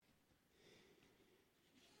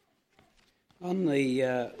On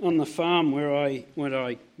the farm where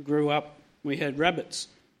I grew up, we had rabbits.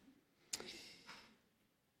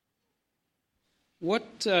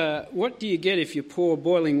 What do you get if you pour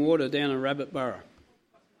boiling water down a rabbit burrow?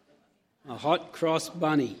 A hot cross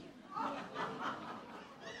bunny.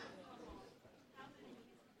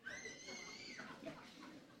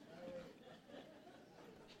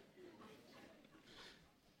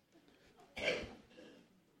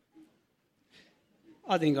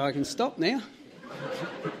 I think I can stop now.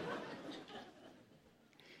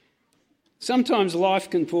 Sometimes life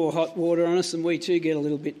can pour hot water on us and we too get a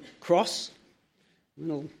little bit cross.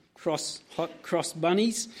 Hot cross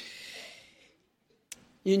bunnies.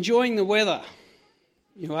 You enjoying the weather?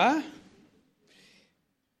 You are?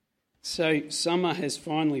 So summer has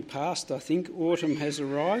finally passed, I think. Autumn has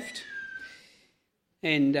arrived.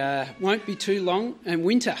 And won't be too long. And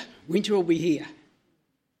winter will be here.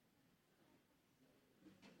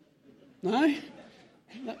 No?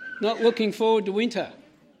 Not looking forward to winter?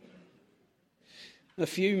 A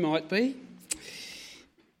few might be.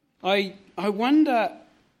 I wonder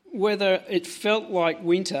whether it felt like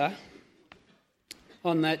winter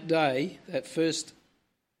on that day, that first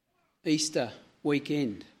Easter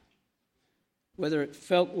weekend. Whether it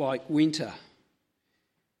felt like winter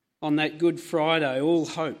on that Good Friday, all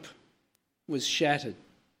hope was shattered.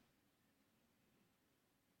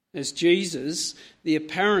 As Jesus, the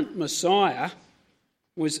apparent Messiah,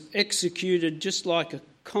 was executed just like a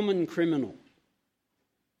common criminal.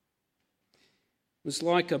 It was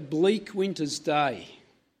like a bleak winter's day,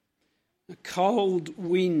 a cold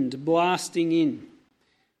wind blasting in,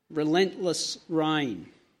 relentless rain.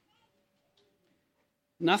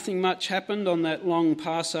 Nothing much happened on that long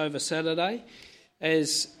Passover Saturday,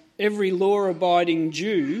 as every law-abiding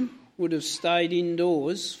Jew would have stayed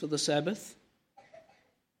indoors for the Sabbath.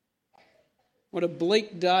 What a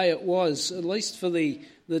bleak day it was, at least for the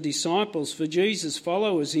disciples, for Jesus'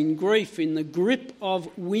 followers, in grief, in the grip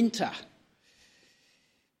of winter.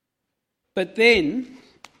 But then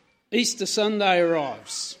Easter Sunday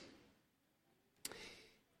arrives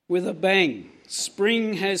with a bang.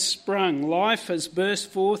 Spring has sprung, life has burst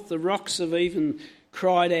forth, the rocks have even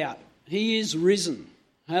cried out. He is risen.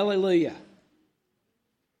 Hallelujah.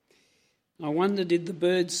 I wonder, did the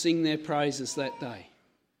birds sing their praises that day?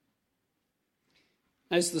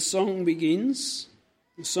 As the song begins,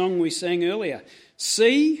 the song we sang earlier,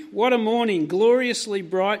 see, what a morning, gloriously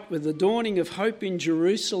bright with the dawning of hope in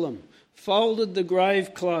Jerusalem. Folded the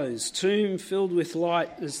grave clothes, tomb filled with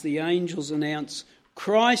light as the angels announce,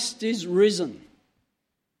 Christ is risen.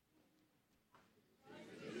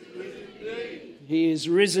 He is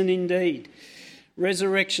risen indeed.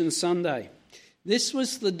 Resurrection Sunday. This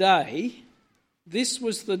was the day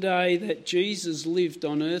that Jesus lived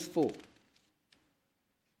on earth for.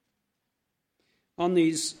 On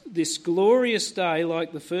this glorious day,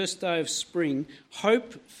 like the first day of spring,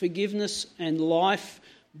 hope, forgiveness and life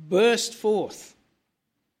burst forth.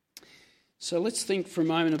 So let's think for a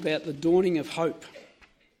moment about the dawning of hope.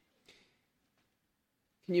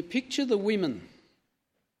 Can you picture the women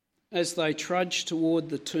as they trudge toward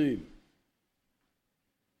the tomb?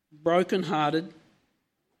 Broken-hearted,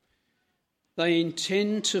 they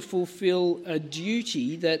intend to fulfil a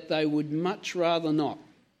duty that they would much rather not.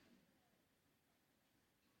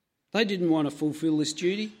 They didn't want to fulfil this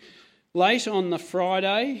duty. Late on the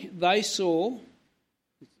Friday, they saw,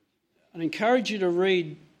 I'd encourage you to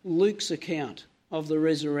read Luke's account of the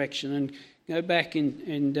resurrection and go back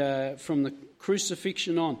and from the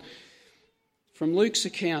crucifixion on. From Luke's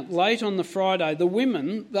account, late on the Friday, the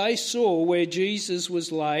women, they saw where Jesus was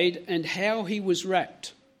laid and how he was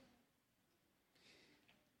wrapped.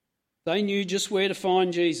 They knew just where to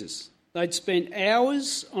find Jesus. They'd spent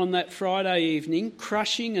hours on that Friday evening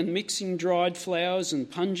crushing and mixing dried flowers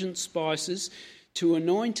and pungent spices to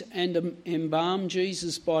anoint and embalm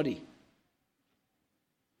Jesus' body.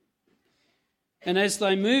 And as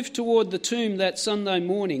they moved toward the tomb that Sunday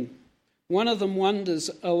morning, one of them wonders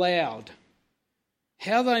aloud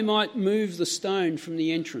how they might move the stone from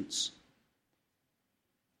the entrance.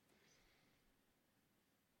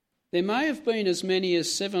 There may have been as many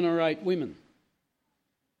as 7 or 8 women.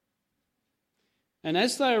 And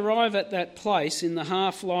as they arrive at that place in the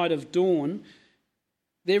half-light of dawn,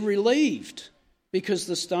 they're relieved because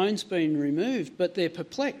the stone's been removed, but they're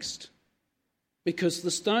perplexed because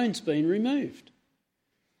the stone's been removed.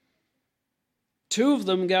 2 of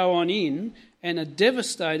them go on in and are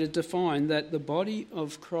devastated to find that the body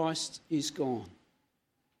of Christ is gone.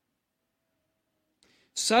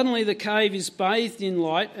 Suddenly the cave is bathed in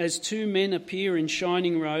light as 2 men appear in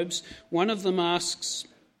shining robes. One of them asks,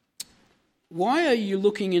 Why are you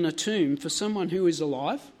looking in a tomb for someone who is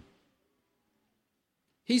alive?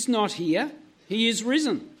 He's not here. He is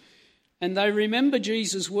risen. And they remember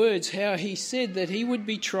Jesus' words, how he said that he would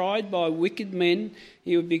be tried by wicked men,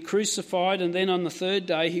 he would be crucified, and then on the third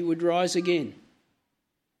day he would rise again.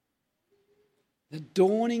 The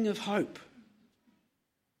dawning of hope.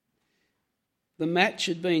 The match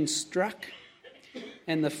had been struck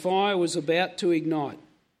and the fire was about to ignite.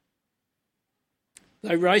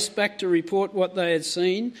 They raced back to report what they had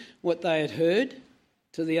seen, what they had heard,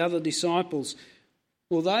 to the other disciples.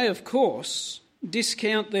 Well, they, of course,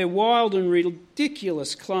 discount their wild and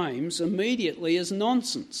ridiculous claims immediately as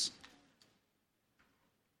nonsense.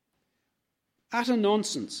 Utter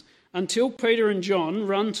nonsense. Until Peter and John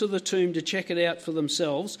run to the tomb to check it out for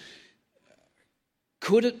themselves.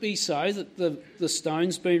 Could it be so that the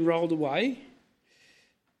stone's been rolled away?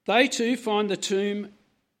 They too find the tomb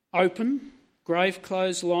open, grave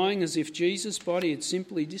clothes lying as if Jesus' body had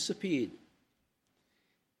simply disappeared.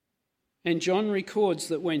 And John records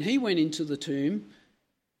that when he went into the tomb,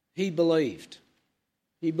 he believed.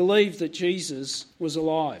 He believed that Jesus was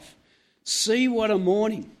alive. See what a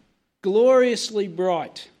morning, gloriously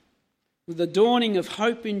bright, with the dawning of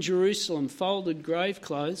hope in Jerusalem, folded grave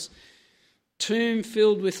clothes, tomb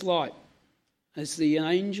filled with light, as the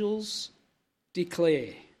angels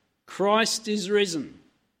declare, Christ is risen.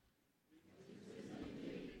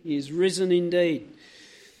 He is risen indeed.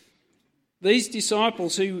 These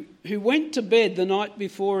disciples who went to bed the night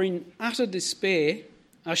before in utter despair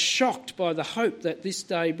are shocked by the hope that this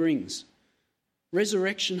day brings.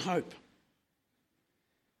 Resurrection hope.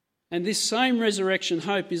 And this same resurrection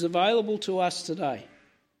hope is available to us today.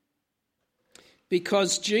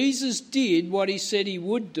 Because Jesus did what he said he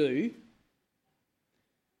would do,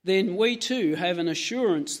 then we too have an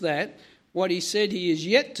assurance that what he said he is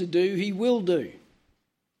yet to do, he will do.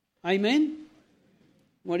 Amen?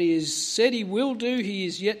 What he has said he will do, he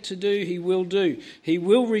is yet to do, he will do. He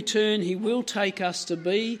will return, he will take us to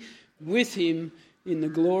be with him in the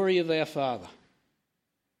glory of our Father.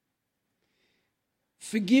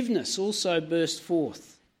 Forgiveness also burst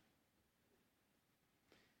forth.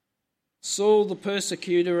 Saul, the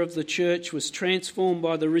persecutor of the church, was transformed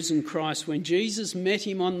by the risen Christ when Jesus met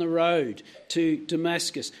him on the road to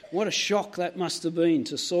Damascus. What a shock that must have been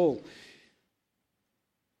to Saul.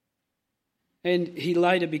 And he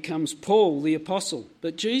later becomes Paul, the apostle.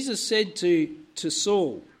 But Jesus said to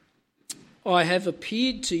Saul, I have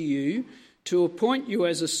appeared to you to appoint you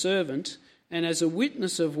as a servant and as a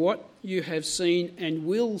witness of what you have seen and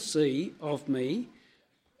will see of me.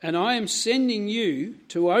 And I am sending you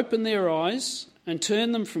to open their eyes and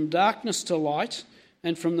turn them from darkness to light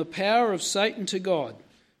and from the power of Satan to God,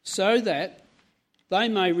 so that they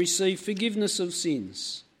may receive forgiveness of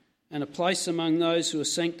sins and a place among those who are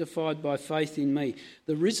sanctified by faith in me.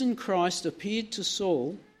 The risen Christ appeared to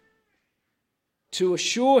Saul to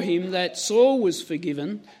assure him that Saul was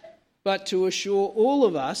forgiven, but to assure all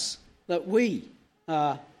of us that we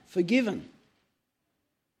are forgiven.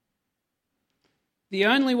 The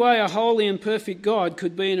only way a holy and perfect God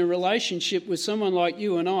could be in a relationship with someone like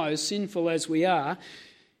you and I, as sinful as we are,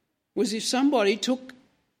 was if somebody took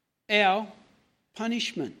our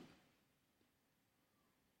punishment.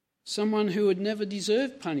 Someone who had never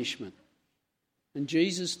deserved punishment. And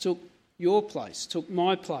Jesus took your place, took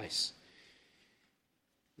my place.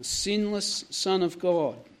 The sinless Son of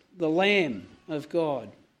God, the Lamb of God,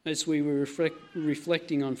 as we were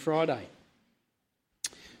reflecting on Friday.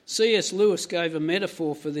 C.S. Lewis gave a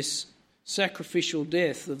metaphor for this sacrificial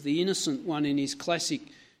death of the innocent one in his classic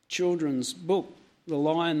children's book, The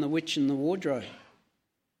Lion, the Witch and the Wardrobe.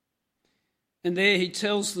 And there he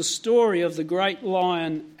tells the story of the great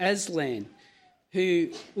lion Aslan, who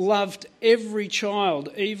loved every child,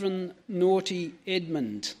 even naughty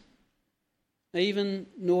Edmund, even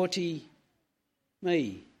naughty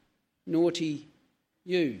me, naughty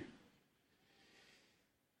you.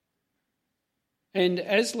 And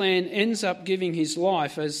Aslan ends up giving his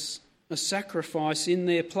life as a sacrifice in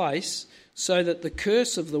their place so that the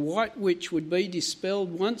curse of the White Witch would be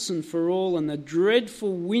dispelled once and for all and the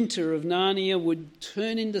dreadful winter of Narnia would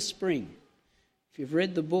turn into spring, if you've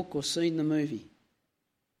read the book or seen the movie.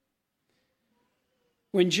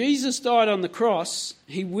 When Jesus died on the cross,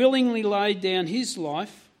 he willingly laid down his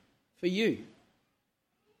life for you.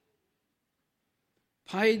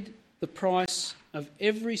 Paid the price of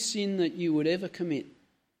every sin that you would ever commit,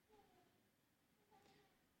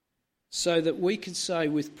 so that we could say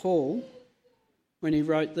with Paul, when he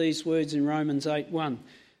wrote these words in Romans 8:1,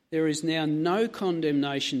 there is now no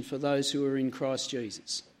condemnation for those who are in Christ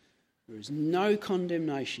Jesus. There is no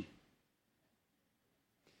condemnation.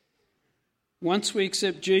 Once we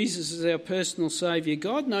accept Jesus as our personal Saviour,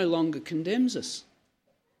 God no longer condemns us.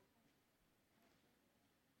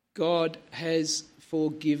 God has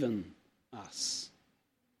forgiven us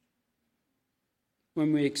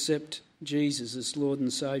when we accept Jesus as Lord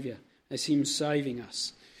and Saviour, as Him saving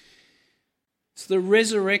us. It's the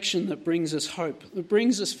resurrection that brings us hope, that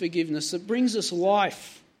brings us forgiveness, that brings us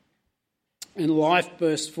life. And life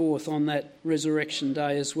burst forth on that resurrection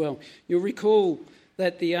day as well. You'll recall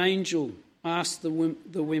that the angel asked the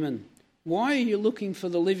women, "Why are you looking for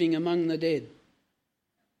the living among the dead?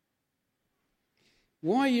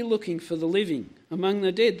 Why are you looking for the living among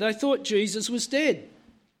the dead?" They thought Jesus was dead.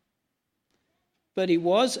 But He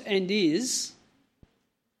was and is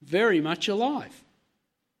very much alive.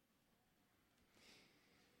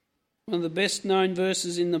 One of the best known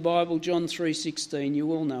verses in the Bible, John 3:16,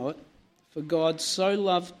 you all know it. For God so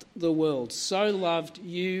loved the world, so loved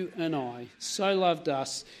you and I, so loved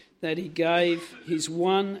us, that He gave His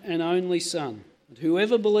one and only Son. And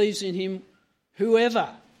whoever believes in Him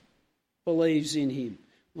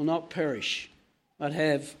will not perish, but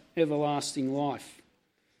have everlasting life.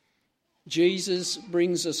 Jesus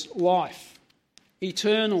brings us life,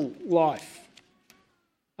 eternal life,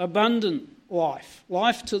 abundant life,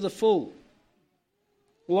 life to the full.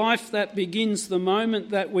 Life that begins the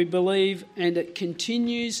moment that we believe and it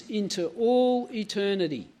continues into all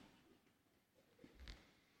eternity.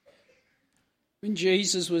 When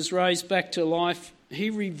Jesus was raised back to life, He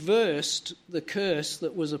reversed the curse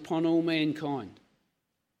that was upon all mankind.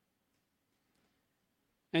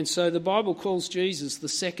 And so the Bible calls Jesus the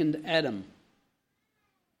second Adam.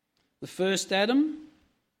 The first Adam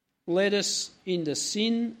led us into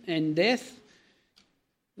sin and death.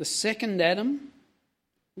 The second Adam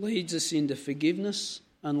leads us into forgiveness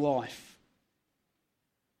and life.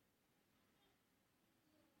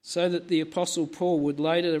 So that the Apostle Paul would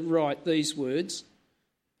later write these words,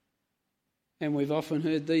 and we've often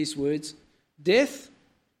heard these words, "Death,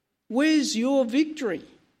 where's your victory?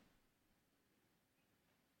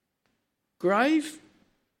 Grave,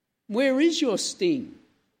 where is your sting?"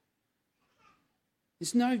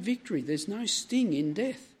 There's no victory, there's no sting in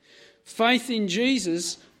death. Faith in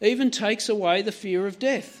Jesus even takes away the fear of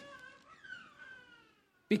death.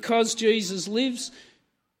 Because Jesus lives,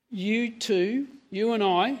 you too, you and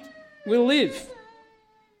I, will live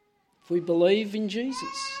if we believe in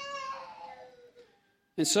Jesus.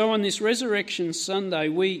 And so on this Resurrection Sunday,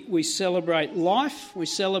 we celebrate life, we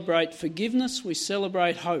celebrate forgiveness, we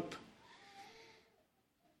celebrate hope.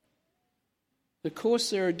 Of course,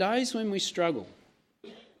 there are days when we struggle.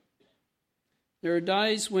 There are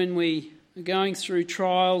days when we are going through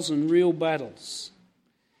trials and real battles.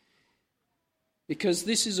 Because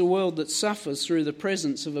this is a world that suffers through the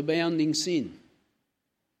presence of abounding sin.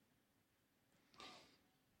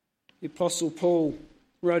 The Apostle Paul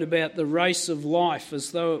wrote about the race of life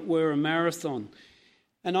as though it were a marathon.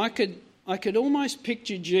 And I could almost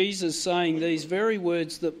picture Jesus saying these very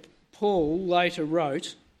words that Paul later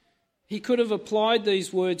wrote. He could have applied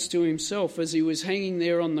these words to himself as he was hanging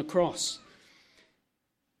there on the cross.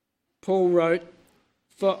 Paul wrote,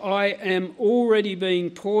 "For I am already being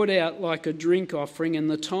poured out like a drink offering, and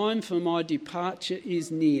the time for my departure is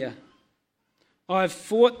near. I have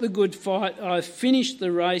fought the good fight, I have finished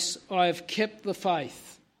the race, I have kept the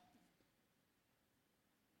faith."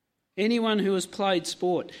 Anyone who has played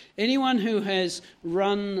sport, anyone who has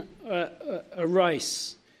run a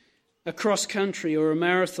race, a cross country or a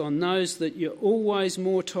marathon, knows that you're always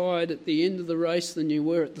more tired at the end of the race than you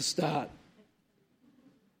were at the start.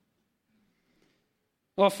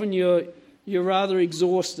 Often you're rather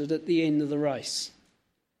exhausted at the end of the race.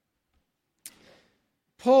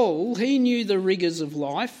 Paul, he knew the rigours of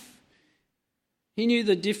life. He knew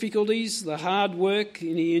the difficulties, the hard work,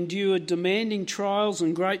 and he endured demanding trials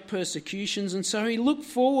and great persecutions. And so he looked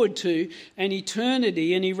forward to an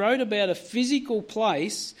eternity, and he wrote about a physical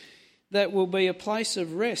place that will be a place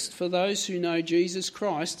of rest for those who know Jesus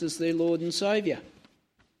Christ as their Lord and Saviour.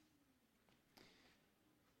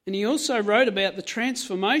 And he also wrote about the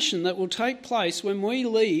transformation that will take place when we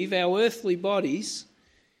leave our earthly bodies.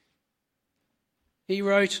 He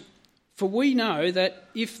wrote, "For we know that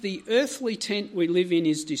if the earthly tent we live in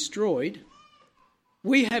is destroyed,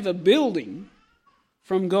 we have a building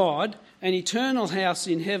from God, an eternal house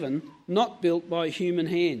in heaven, not built by human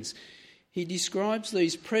hands." He describes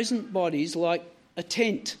these present bodies like a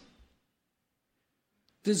tent,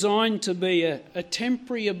 designed to be a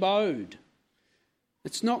temporary abode.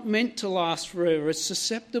 It's not meant to last forever. It's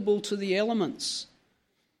susceptible to the elements.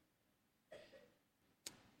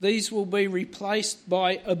 These will be replaced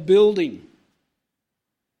by a building.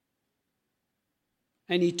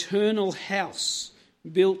 an eternal house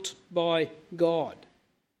built by God.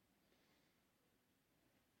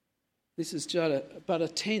 This is just but a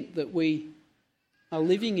tent that we are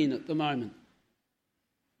living in at the moment.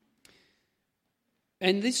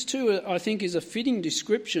 And this too, I think, is a fitting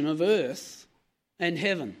description of earth and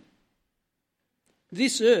heaven.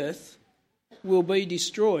 This earth will be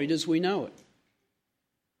destroyed as we know it.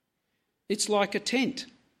 It's like a tent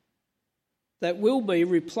that will be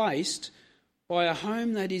replaced by a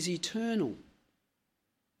home that is eternal,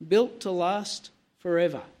 built to last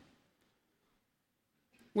forever.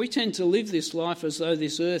 We tend to live this life as though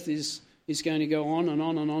this earth is going to go on and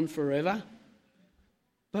on and on forever,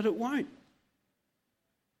 but it won't.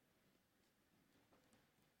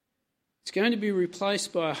 It's going to be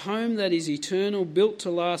replaced by a home that is eternal, built to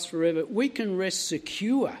last forever. We can rest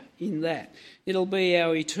secure in that. It'll be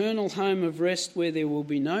our eternal home of rest where there will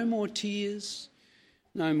be no more tears,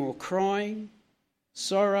 no more crying,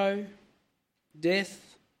 sorrow,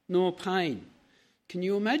 death, nor pain. Can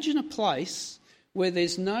you imagine a place where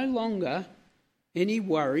there's no longer any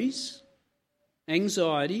worries,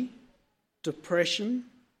 anxiety, depression,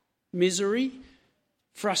 misery,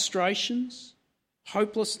 frustrations,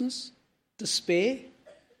 hopelessness, despair?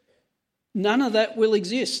 None of that will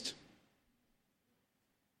exist.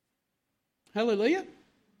 Hallelujah.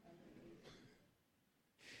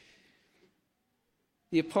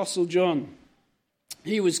 The Apostle John,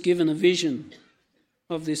 he was given a vision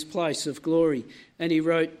of this place of glory, and he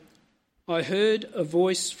wrote, I heard a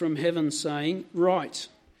voice from heaven saying, Write,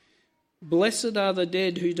 blessed are the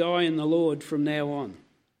dead who die in the Lord from now on.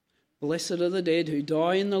 Blessed are the dead who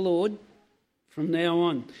die in the Lord from now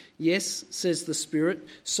on. Yes, says the Spirit,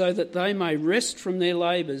 so that they may rest from their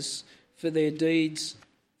labours, for their deeds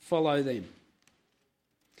follow them.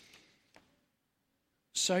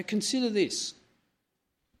 So consider this.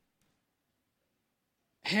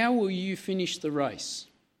 How will you finish the race?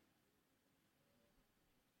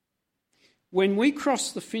 When we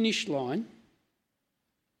cross the finish line,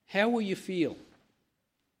 how will you feel?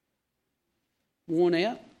 Worn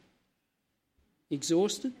out?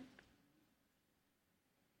 Exhausted?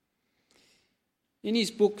 In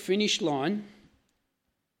his book Finish Line,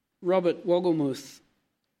 Robert Wogelmuth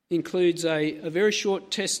includes a very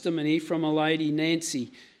short testimony from a lady,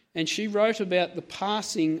 Nancy, and she wrote about the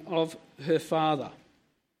passing of her father.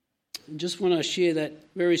 I just want to share that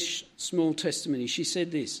very small testimony. She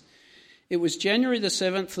said this, It was January the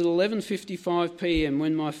 7th at 11:55 p.m.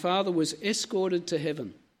 when my father was escorted to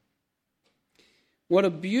heaven. What a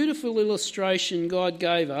beautiful illustration God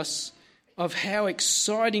gave us of how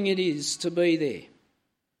exciting it is to be there.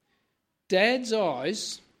 Dad's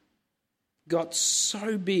eyes got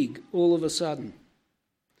so big all of a sudden.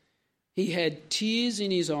 He had tears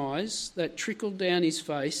in his eyes that trickled down his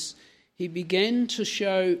face. He began to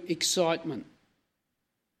show excitement.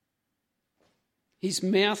 His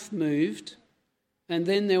mouth moved, and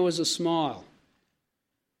then there was a smile.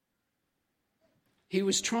 He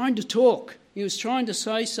was trying to talk. He was trying to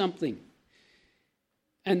say something.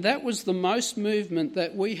 And that was the most movement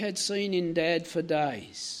that we had seen in Dad for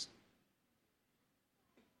days.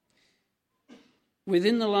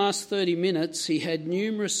 Within the last 30 minutes, he had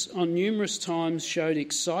numerous times showed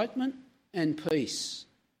excitement and peace.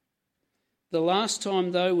 The last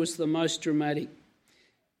time, though, was the most dramatic.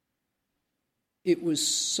 It was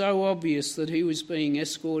so obvious that he was being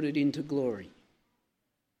escorted into glory.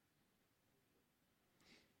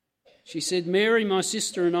 She said, Mary, my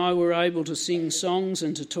sister, and I were able to sing songs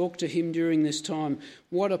and to talk to him during this time.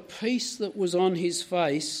 What a peace that was on his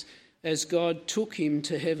face as God took him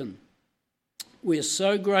to heaven. We are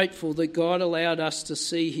so grateful that God allowed us to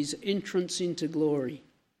see his entrance into glory.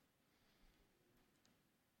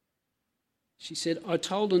 She said, I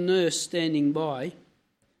told a nurse standing by,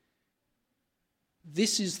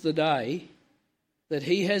 this is the day that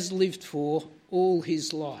he has lived for all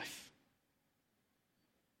his life.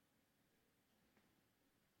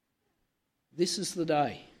 This is the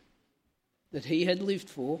day that he had lived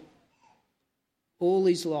for all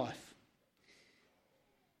his life.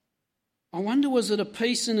 I wonder, was it a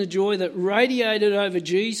peace and a joy that radiated over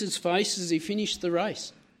Jesus' face as he finished the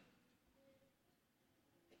race?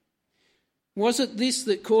 Was it this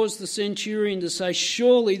that caused the centurion to say,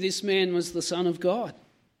 surely this man was the Son of God?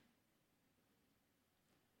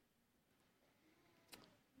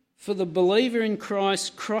 For the believer in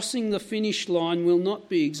Christ, crossing the finish line will not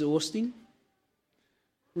be exhausting.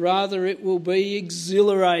 Rather, it will be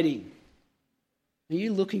exhilarating. Are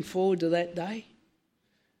you looking forward to that day?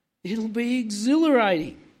 It'll be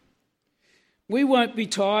exhilarating. We won't be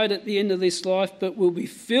tired at the end of this life, but we'll be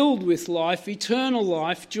filled with life, eternal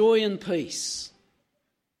life, joy and peace.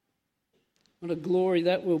 What a glory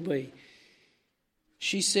that will be.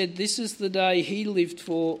 She said, this is the day he lived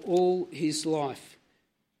for all his life.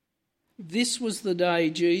 This was the day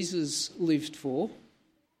Jesus lived for.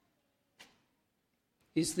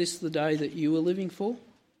 Is this the day that you are living for?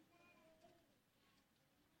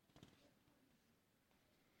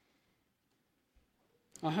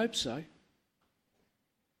 I hope so.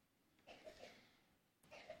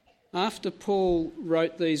 After Paul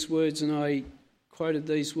wrote these words, and I quoted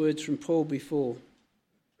these words from Paul before,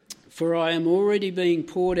 for I am already being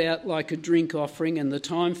poured out like a drink offering, and the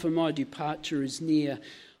time for my departure is near.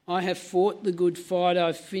 I have fought the good fight,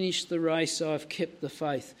 I've finished the race, I've kept the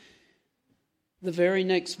faith. The very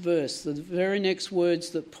next verse, the very next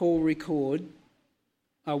words that Paul recorded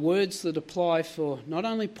are words that apply for not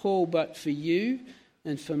only Paul but for you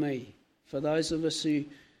and for me, for those of us who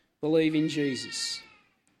believe in Jesus.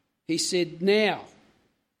 He said, now,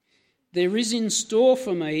 there is in store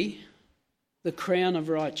for me the crown of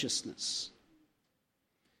righteousness,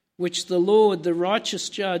 which the Lord, the righteous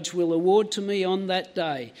judge, will award to me on that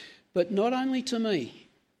day, but not only to me,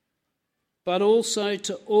 but also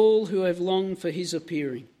to all who have longed for his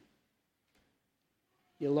appearing.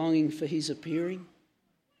 You're longing for his appearing?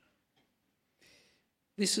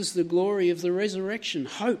 This is the glory of the resurrection,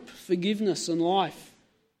 hope, forgiveness and life.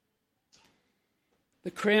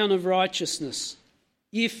 The crown of righteousness,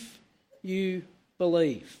 if you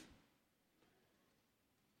believe.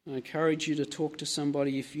 I encourage you to talk to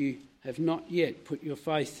somebody if you have not yet put your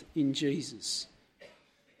faith in Jesus.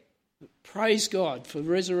 But praise God for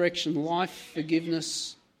resurrection, life,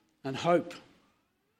 forgiveness and hope.